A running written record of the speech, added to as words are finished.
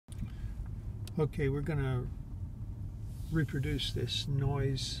Okay, we're going to reproduce this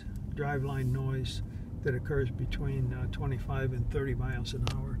noise, driveline noise that occurs between 25 and 30 miles an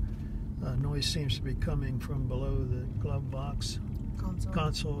hour. Noise seems to be coming from below the glove box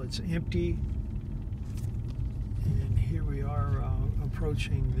console. It's empty, and here we are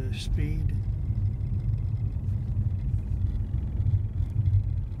approaching the speed.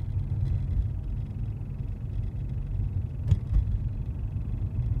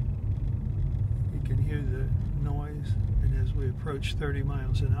 You can hear the noise, and as we approach 30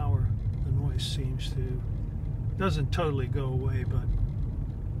 miles an hour, the noise seems to, doesn't totally go away, but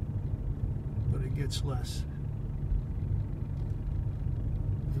it gets less.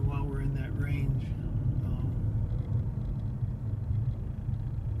 And while we're in that range,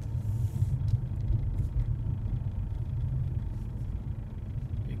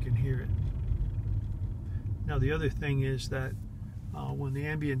 you can hear it. Now the other thing is that when the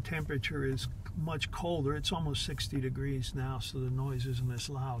ambient temperature is much colder, it's almost 60 degrees now, so the noise isn't as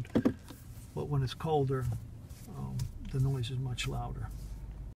loud. But when it's colder, the noise is much louder.